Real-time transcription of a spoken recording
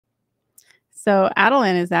So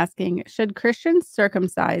Adeline is asking, should Christians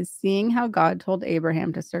circumcise, seeing how God told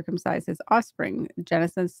Abraham to circumcise his offspring,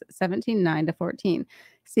 Genesis 17:9-14,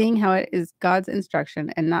 seeing how it is God's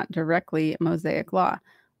instruction and not directly Mosaic law,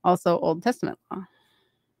 also Old Testament law?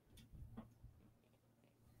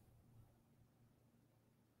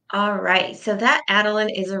 All right. So that, Adeline,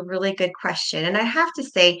 is a really good question. And I have to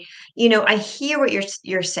say, I hear what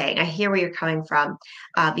you're saying. I hear where you're coming from.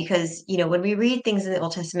 Because, when we read things in the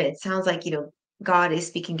Old Testament, it sounds like, God is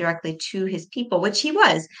speaking directly to his people, which he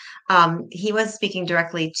was. He was speaking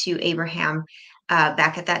directly to Abraham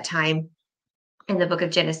back at that time in the book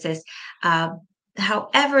of Genesis. Uh,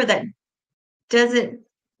 However, that doesn't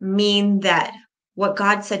mean that what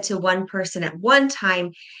God said to one person at one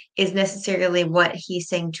time is necessarily what he's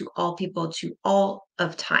saying to all people to all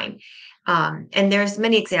of time. And there's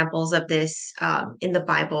many examples of this in the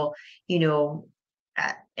Bible, you know,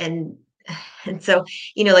 and and so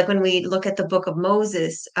like when we look at the book of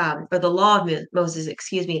Moses or the law of Moses,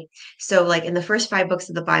 excuse me. So like in the first five books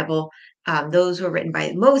of the Bible, those were written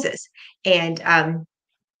by Moses, and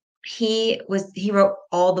he wrote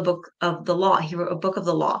all the book of the law. He wrote a book of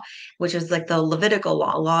the law, which was like the Levitical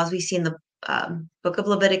laws we see in the book of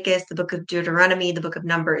Leviticus, the book of Deuteronomy, the book of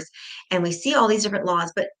Numbers, and we see all these different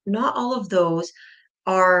laws, but not all of those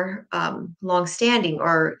are long-standing,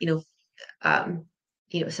 or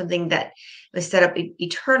something that was set up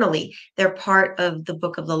eternally. They're part of the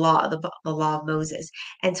book of the law, the law of Moses.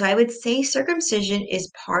 And so I would say circumcision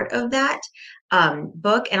is part of that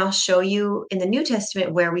book. And I'll show you in the New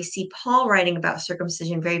Testament where we see Paul writing about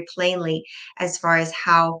circumcision very plainly, as far as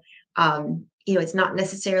how it's not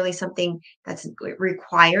necessarily something that's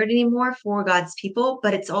required anymore for God's people,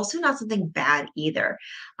 but it's also not something bad either.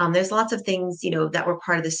 There's lots of things, that were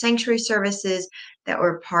part of the sanctuary services, that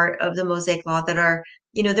were part of the Mosaic law, that are,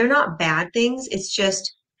 they're not bad things. It's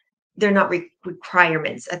just they're not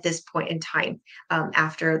requirements at this point in time,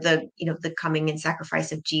 after the coming and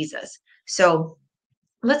sacrifice of Jesus. So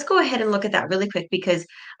let's go ahead and look at that really quick, because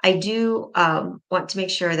I do want to make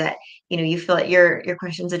sure that you feel that your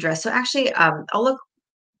question's addressed. So actually,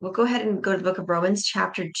 we'll go ahead and go to the book of Romans,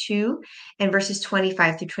 chapter 2, and verses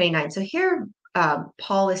 25 through 29. So here,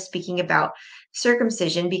 Paul is speaking about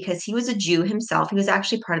circumcision because he was a Jew himself. He was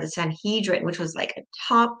actually part of the Sanhedrin, which was like a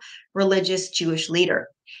top religious Jewish leader.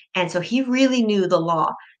 And so he really knew the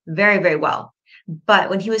law very, very well. But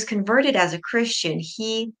when he was converted as a Christian,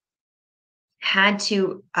 he had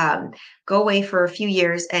to go away for a few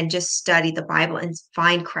years and just study the Bible and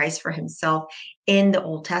find Christ for himself in the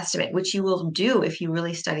Old Testament, which you will do if you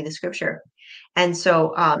really study the scripture. And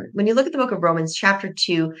so when you look at the book of Romans, chapter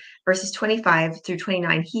 2, verses 25 through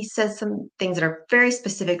 29, he says some things that are very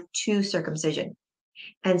specific to circumcision.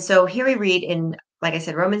 And so here we read in, like I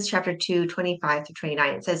said, Romans chapter 2, 25 through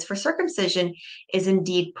 29. It says, "For circumcision is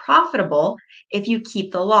indeed profitable if you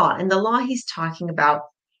keep the law." And the law he's talking about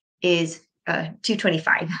is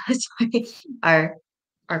 225. Sorry,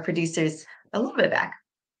 our producers a little bit back.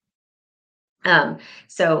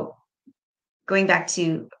 So going back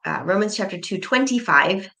to Romans chapter 2,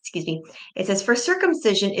 25, excuse me, it says, "For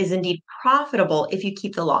circumcision is indeed profitable if you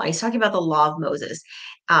keep the law." And he's talking about the law of Moses,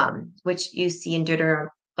 which you see in Deuteronomy,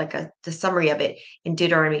 like the summary of it in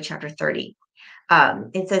Deuteronomy chapter 30.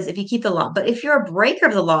 It says, "If you keep the law, but if you're a breaker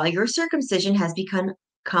of the law, your circumcision has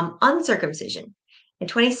become uncircumcision." And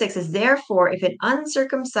 26 says, "Therefore, if an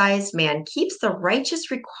uncircumcised man keeps the righteous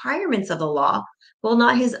requirements of the law, will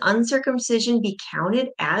not his uncircumcision be counted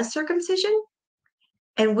as circumcision?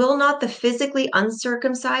 And will not the physically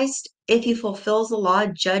uncircumcised, if he fulfills the law,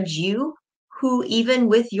 judge you, who even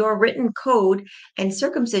with your written code and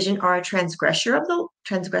circumcision are a transgressor of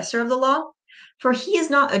the law? For he is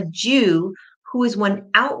not a Jew who is one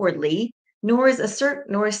outwardly, nor is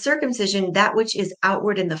circumcision that which is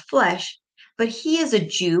outward in the flesh, but he is a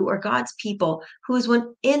Jew, or God's people, who is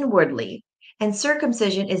one inwardly. And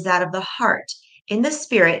circumcision is that of the heart, in the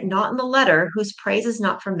spirit, not in the letter, whose praise is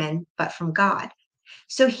not from men, but from God."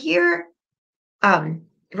 So here, um,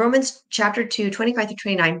 Romans chapter 2, 25 through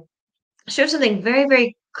 29 shows something very,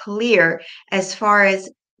 very clear as far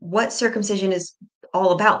as what circumcision is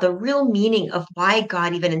all about, the real meaning of why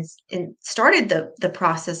God even started the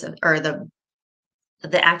process of, or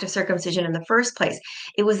the act of circumcision in the first place.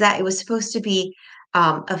 It was that it was supposed to be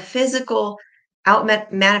a physical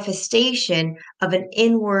manifestation of an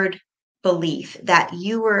inward belief, that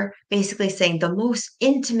you were basically saying the most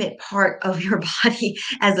intimate part of your body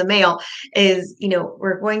as a male is,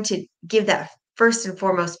 we're going to give that first and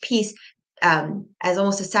foremost piece as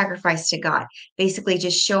almost a sacrifice to God, basically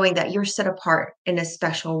just showing that you're set apart in a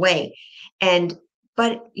special way. And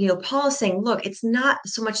But, Paul is saying, look, it's not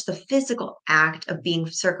so much the physical act of being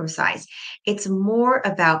circumcised. It's more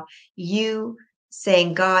about you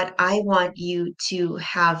saying, God, I want you to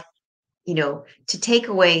have, to take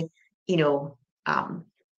away, you know, um,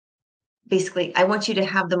 basically, I want you to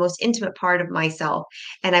have the most intimate part of myself.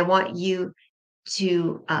 And I want you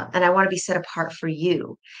and I want to be set apart for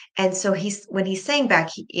you. And so when he's saying back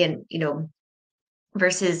in,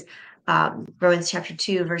 verses, Romans chapter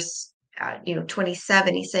 2, verse,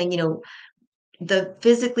 27, he's saying, the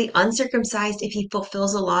physically uncircumcised, if he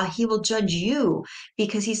fulfills the law, he will judge you,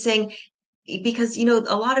 because he's saying, because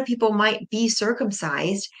a lot of people might be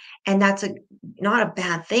circumcised, and that's not a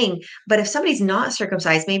bad thing. But if somebody's not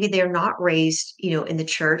circumcised, maybe they're not raised in the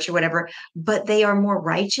church or whatever, but they are more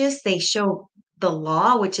righteous, they show the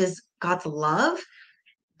law, which is God's love.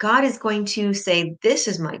 God is going to say, this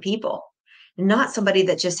is my people, not somebody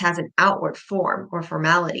that just has an outward form or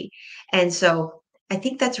formality. And so I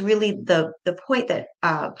think that's really the point that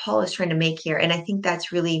Paul is trying to make here. And I think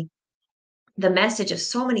that's really the message of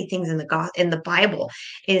so many things in the Bible,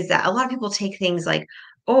 is that a lot of people take things like,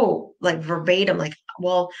 oh, like verbatim, like,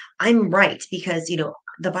 well, I'm right because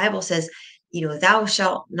the Bible says, thou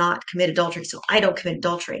shalt not commit adultery, so I don't commit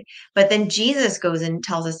adultery. But then Jesus goes and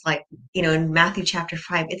tells us, like, in Matthew chapter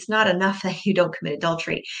 5, it's not enough that you don't commit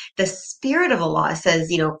adultery. The spirit of the law says,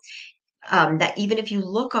 that even if you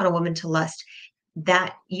look on a woman to lust,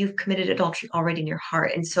 that you've committed adultery already in your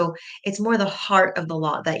heart. And so it's more the heart of the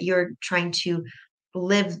law, that you're trying to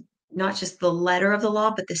live not just the letter of the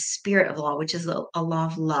law, but the spirit of the law, which is a law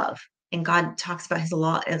of love. And God talks about his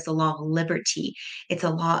law as a law of liberty. It's a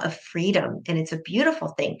law of freedom, and it's a beautiful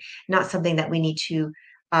thing, not something that we need to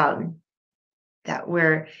um, that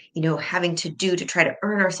we're, having to do to try to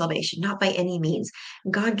earn our salvation. Not by any means.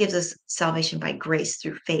 God gives us salvation by grace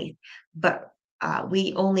through faith, but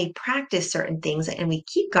we only practice certain things and we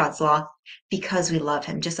keep God's law because we love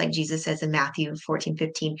him. Just like Jesus says in Matthew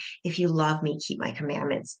 14:15, if you love me, keep my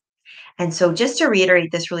commandments. And so just to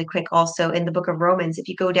reiterate this really quick, also in the book of Romans, if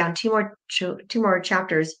you go down two more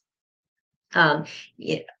chapters, um,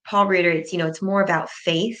 Paul reiterates, it's more about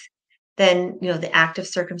faith than, the act of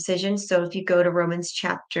circumcision. So if you go to Romans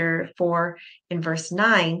chapter 4 and verse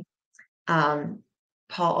 9, um,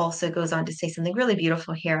 Paul also goes on to say something really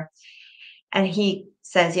beautiful here. And he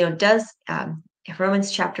says,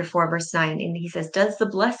 Romans chapter 4, verse 9, and he says, does the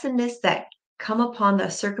blessedness that come upon the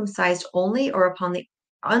circumcised only, or upon the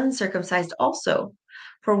uncircumcised also?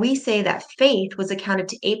 For we say that faith was accounted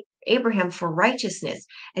to Abraham for righteousness.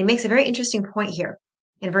 And he makes a very interesting point here.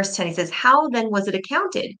 In verse 10, he says, how then was it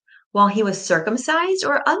accounted? While he was circumcised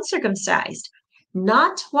or uncircumcised?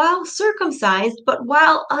 Not while circumcised, but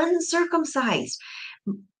while uncircumcised.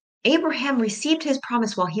 Abraham received his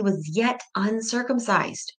promise while he was yet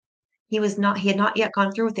uncircumcised. He had not yet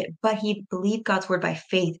gone through with it, but he believed God's word by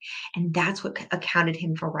faith, and that's what accounted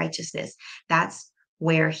him for righteousness. That's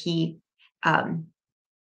where he um,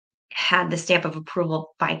 had the stamp of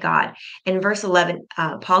approval by God. In verse 11,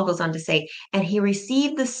 Paul goes on to say, and he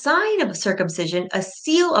received the sign of circumcision, a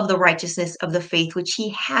seal of the righteousness of the faith which he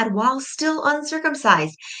had while still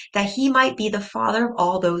uncircumcised, that he might be the father of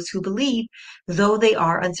all those who believe, though they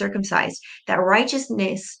are uncircumcised, that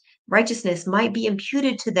righteousness might be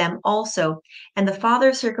imputed to them also, and the father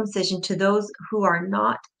of circumcision to those who are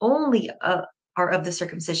not only are of the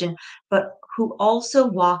circumcision, but who also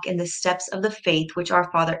walk in the steps of the faith which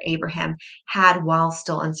our father Abraham had while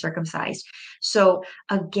still uncircumcised. So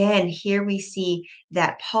again, here we see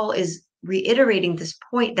that Paul is reiterating this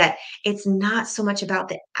point, that it's not so much about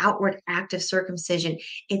the outward act of circumcision,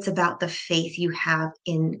 it's about the faith you have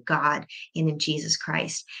in God and in Jesus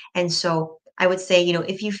Christ. And so I would say,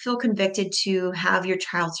 if you feel convicted to have your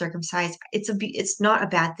child circumcised, it's not a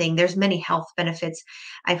bad thing. There's many health benefits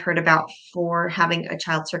I've heard about for having a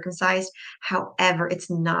child circumcised. However,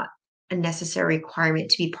 it's not a necessary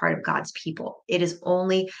requirement to be part of God's people. It is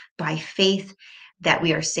only by faith that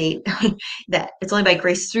we are saved, that it's only by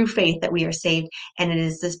grace through faith that we are saved. And it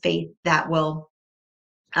is this faith that will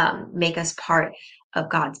make us part of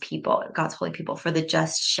God's people, God's holy people. For the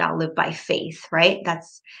just shall live by faith, right?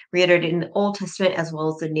 That's reiterated in the Old Testament as well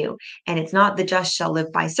as the New. And it's not the just shall live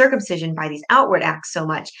by circumcision, by these outward acts so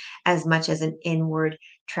much as an inward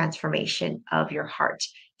transformation of your heart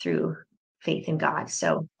through faith in God.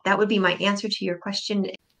 So that would be my answer to your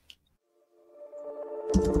question.